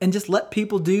and just let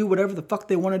people do whatever the fuck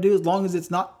they want to do as long as it's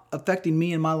not affecting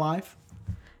me and my life?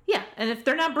 Yeah, and if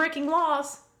they're not breaking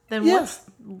laws, then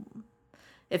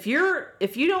if you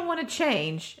don't want to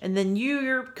change and then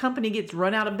your company gets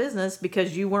run out of business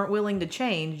because you weren't willing to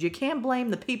change, you can't blame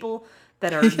the people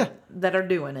that are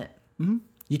doing it. Mm-hmm.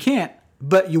 You can't,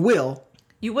 but you will.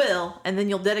 You will, and then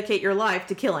you'll dedicate your life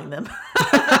to killing them.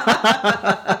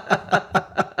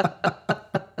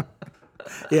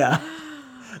 Yeah.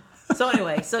 So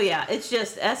anyway, it's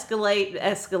just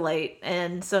escalate,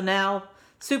 and so now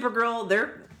Supergirl,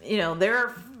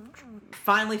 they're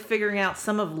finally figuring out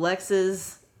some of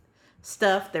Lex's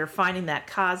stuff. They're finding that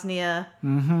Cosnia.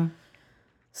 Mm-hmm.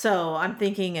 So I'm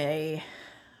thinking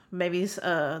there's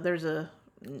a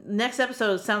next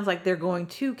episode. It sounds like they're going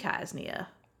to Cosnia.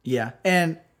 Yeah,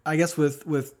 and I guess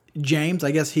with James,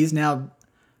 I guess he's now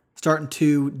starting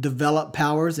to develop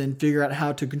powers and figure out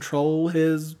how to control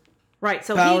his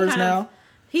powers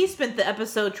he spent the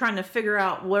episode trying to figure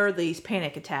out where these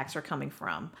panic attacks are coming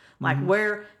from, like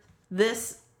where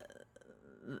his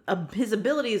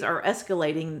abilities are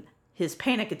escalating his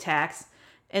panic attacks,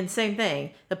 and same thing,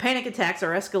 the panic attacks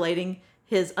are escalating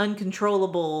his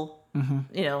uncontrollable,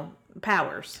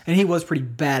 powers. And he was pretty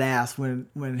badass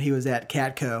when he was at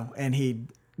Catco and he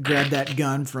grabbed that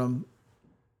gun from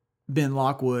Ben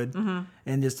Lockwood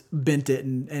and just bent it,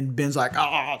 and Ben's like,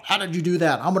 oh, how did you do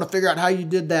that? I'm going to figure out how you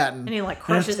did that. And he like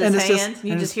crushes his hand.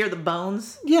 You just hear the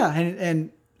bones. Yeah,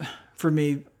 and for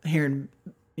me, hearing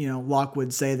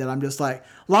Lockwood say that, I'm just like,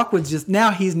 Lockwood's he's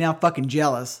now fucking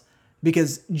jealous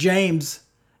because James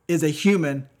is a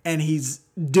human and he's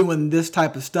doing this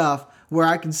type of stuff where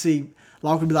I can see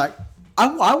Locke would be like, I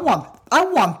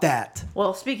want that.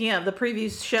 Well, speaking of the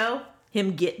previous show,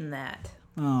 him getting that.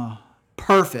 Oh,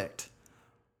 perfect.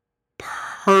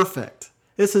 Perfect.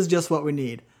 This is just what we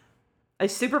need. A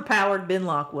superpowered Ben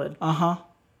Lockwood. Uh-huh.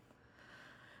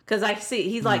 Because I see,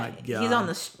 he's like, he's on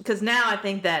the, because now I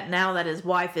think that now that his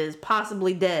wife is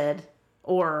possibly dead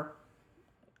or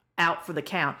out for the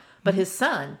count, but his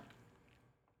son.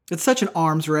 It's such an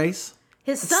arms race.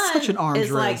 His son such an arms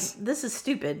is race. like, this is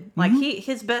stupid. Like,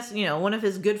 his best, one of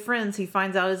his good friends, he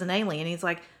finds out is an alien. He's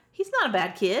like, he's not a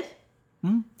bad kid.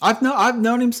 I've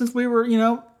known him since we were,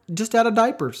 just out of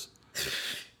diapers.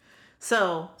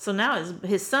 So now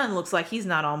his son looks like he's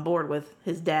not on board with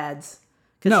his dad's.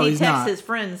 No, he he's texts not. his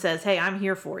friend and says, hey, I'm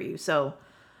here for you. So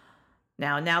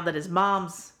now that his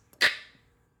mom's,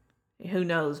 who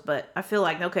knows? But I feel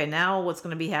like, okay, now what's going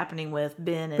to be happening with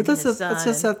Ben and his son? That's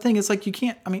just that thing. It's like you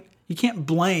can't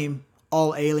blame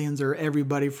all aliens or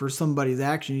everybody for somebody's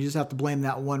action. You just have to blame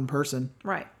that one person.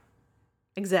 Right.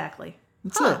 Exactly.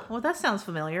 That's it. Well, that sounds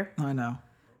familiar. I know.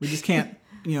 We just can't,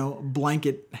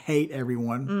 blanket hate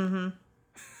everyone. Mm-hmm.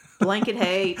 Blanket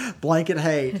hate. Blanket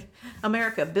hate.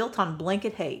 America built on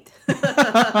blanket hate.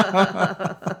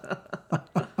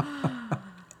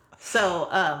 So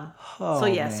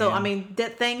I mean,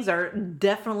 things are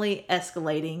definitely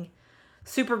escalating.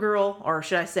 Supergirl, or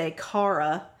should I say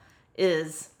Kara,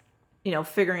 is,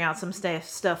 figuring out some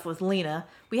stuff with Lena.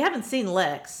 We haven't seen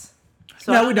Lex.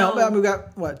 So no, we don't. But we've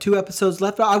got, 2 episodes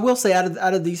left. But I will say, out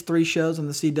of these 3 shows on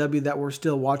the CW that we're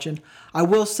still watching, I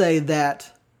will say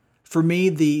that for me,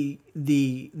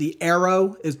 the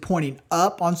arrow is pointing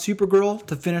up on Supergirl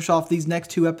to finish off these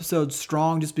next 2 episodes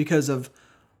strong, just because of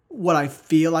what I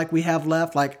feel like we have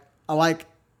left. Like I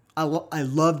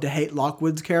love to hate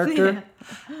Lockwood's character,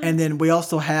 and then we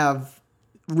also have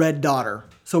Red Daughter.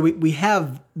 So we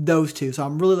have those 2. So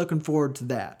I'm really looking forward to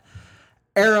that.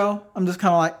 Arrow, I'm just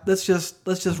kind of like, let's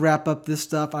just wrap up this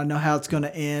stuff. I know how it's going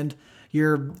to end.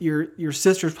 Your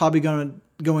sister's probably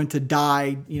going to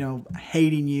die,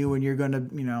 hating you, and you're going to,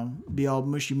 be all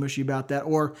mushy about that.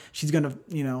 Or she's going to,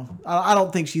 I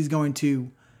don't think she's going to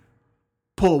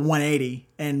pull a 180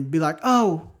 and be like,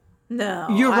 oh, no,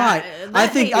 you're right. I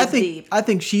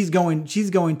think she's going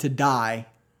to die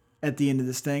at the end of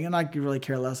this thing, and I could really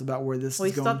care less about where this is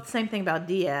going. We thought the same thing about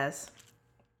Diaz.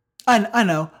 I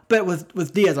know, but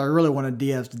with Diaz, I really wanted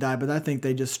Diaz to die, but I think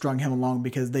they just strung him along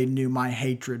because they knew my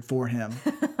hatred for him.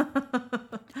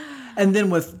 And then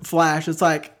with Flash, it's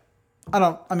like,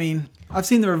 I've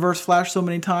seen the Reverse Flash so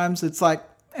many times, it's like,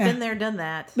 Been there, done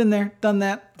that. Been there, done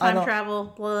that. Time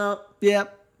travel, blah.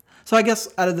 Yep. So I guess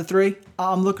out of the 3,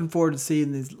 I'm looking forward to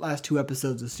seeing these last 2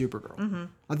 episodes of Supergirl. Mm-hmm.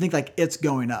 I think it's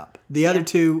going up. The other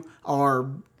 2 are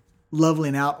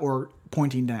leveling out or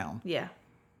pointing down. Yeah.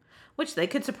 Which they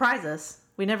could surprise us.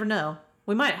 We never know.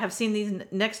 We might have seen these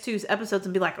next 2 episodes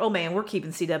and be like, oh man, we're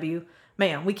keeping CW.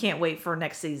 Man, we can't wait for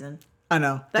next season. I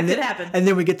know. That could happen. And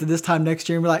then we get to this time next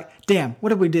year and we're like, damn, what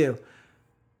did we do?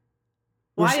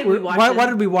 Why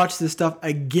did we watch this stuff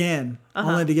again,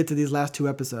 only to get to these last 2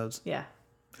 episodes? Yeah.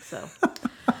 So,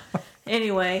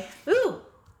 anyway,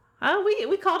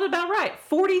 we called it about right.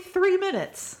 43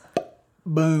 minutes.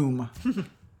 Boom.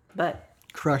 But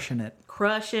crushing it.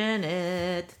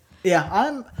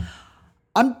 Yeah,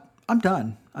 I'm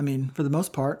done. I mean, for the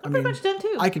most part, I'm pretty much done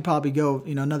too. I could probably go,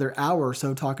 another hour or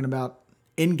so talking about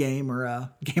Endgame or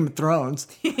Game of Thrones.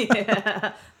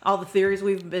 Yeah, all the theories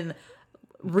we've been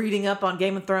reading up on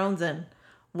Game of Thrones, and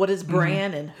what is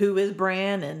Bran, and who is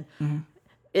Bran, and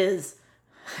is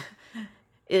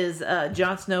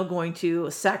Jon Snow going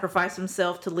to sacrifice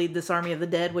himself to lead this army of the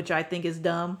dead, which I think is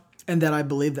dumb. And that I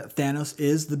believe that Thanos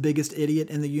is the biggest idiot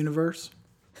in the universe.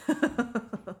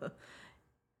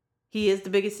 He is the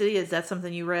biggest idiot? Is that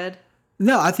something you read?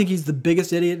 No, I think he's the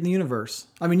biggest idiot in the universe.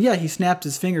 I mean, yeah, he snapped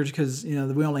his fingers because,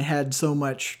 we only had so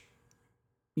much,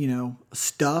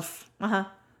 stuff. Uh-huh.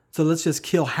 So let's just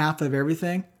kill half of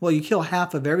everything. Well, you kill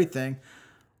half of everything.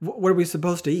 What are we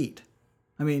supposed to eat?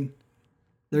 I mean,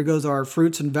 there goes our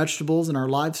fruits and vegetables and our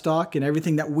livestock and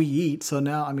everything that we eat. So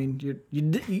now, I mean,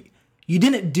 you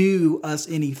didn't do us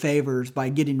any favors by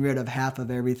getting rid of half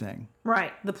of everything.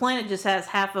 Right. The planet just has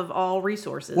half of all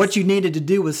resources. What you needed to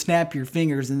do was snap your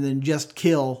fingers and then just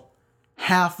kill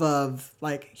half of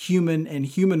human and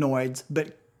humanoids,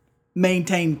 but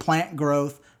maintain plant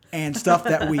growth and stuff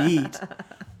that we eat.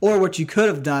 Or what you could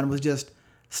have done was just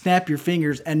snap your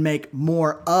fingers and make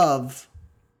more of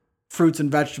fruits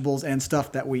and vegetables and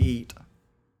stuff that we eat.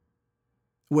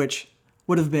 Which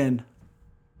would have been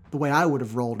the way I would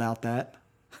have rolled out that.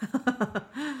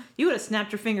 You would have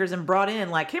snapped your fingers and brought in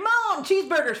like, come on,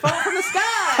 cheeseburgers falling from the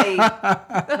sky.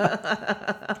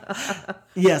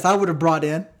 Yes, I would have brought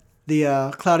in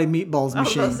the Cloudy Meatballs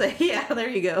machine. I was going to say, yeah, there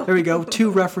you go. There we go.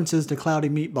 2 references to Cloudy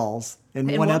Meatballs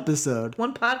in one episode.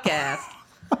 One podcast.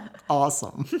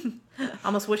 Awesome.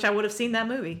 Almost wish I would have seen that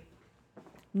movie.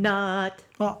 Not.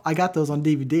 Well, I got those on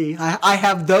DVD. I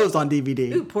have those on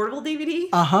DVD. Ooh, portable DVD?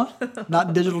 Uh-huh.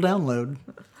 Not digital download.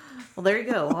 Well, there you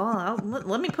go.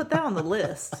 Let me put that on the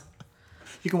list.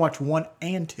 You can watch 1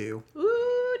 and 2.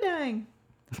 Ooh, dang.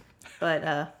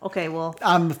 But, okay, well.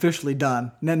 I'm officially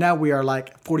done. Now we are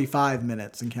like 45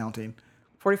 minutes and counting.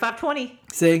 45:20.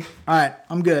 See? All right.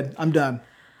 I'm good. I'm done.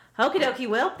 Okie dokie.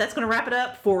 Well, that's going to wrap it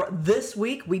up for this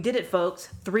week. We did it, folks.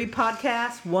 3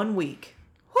 podcasts, 1 week.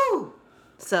 Whew.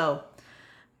 So,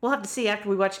 we'll have to see after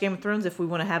we watch Game of Thrones if we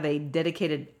want to have a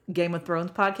dedicated Game of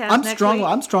Thrones podcast next week.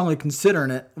 I'm strongly considering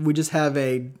it. We just have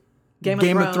a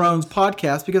Game of Thrones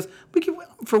podcast because we can,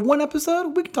 for 1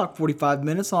 episode, we can talk 45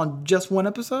 minutes on just 1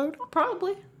 episode.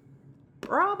 Probably.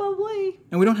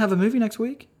 And we don't have a movie next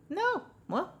week? No.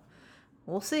 Well,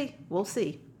 we'll see.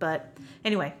 But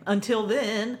anyway, until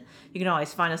then, you can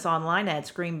always find us online at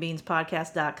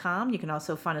screenbeanspodcast.com. You can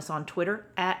also find us on Twitter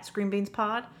at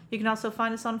screenbeanspod. You can also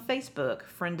find us on Facebook.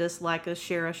 Friend us, like us,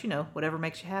 share us, whatever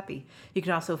makes you happy. You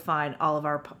can also find all of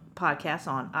our podcasts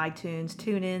on iTunes,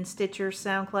 TuneIn, Stitcher,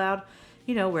 SoundCloud,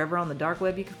 wherever on the dark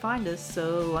web you can find us.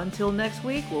 So until next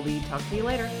week, we'll be talking to you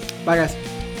later. Bye,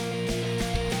 guys.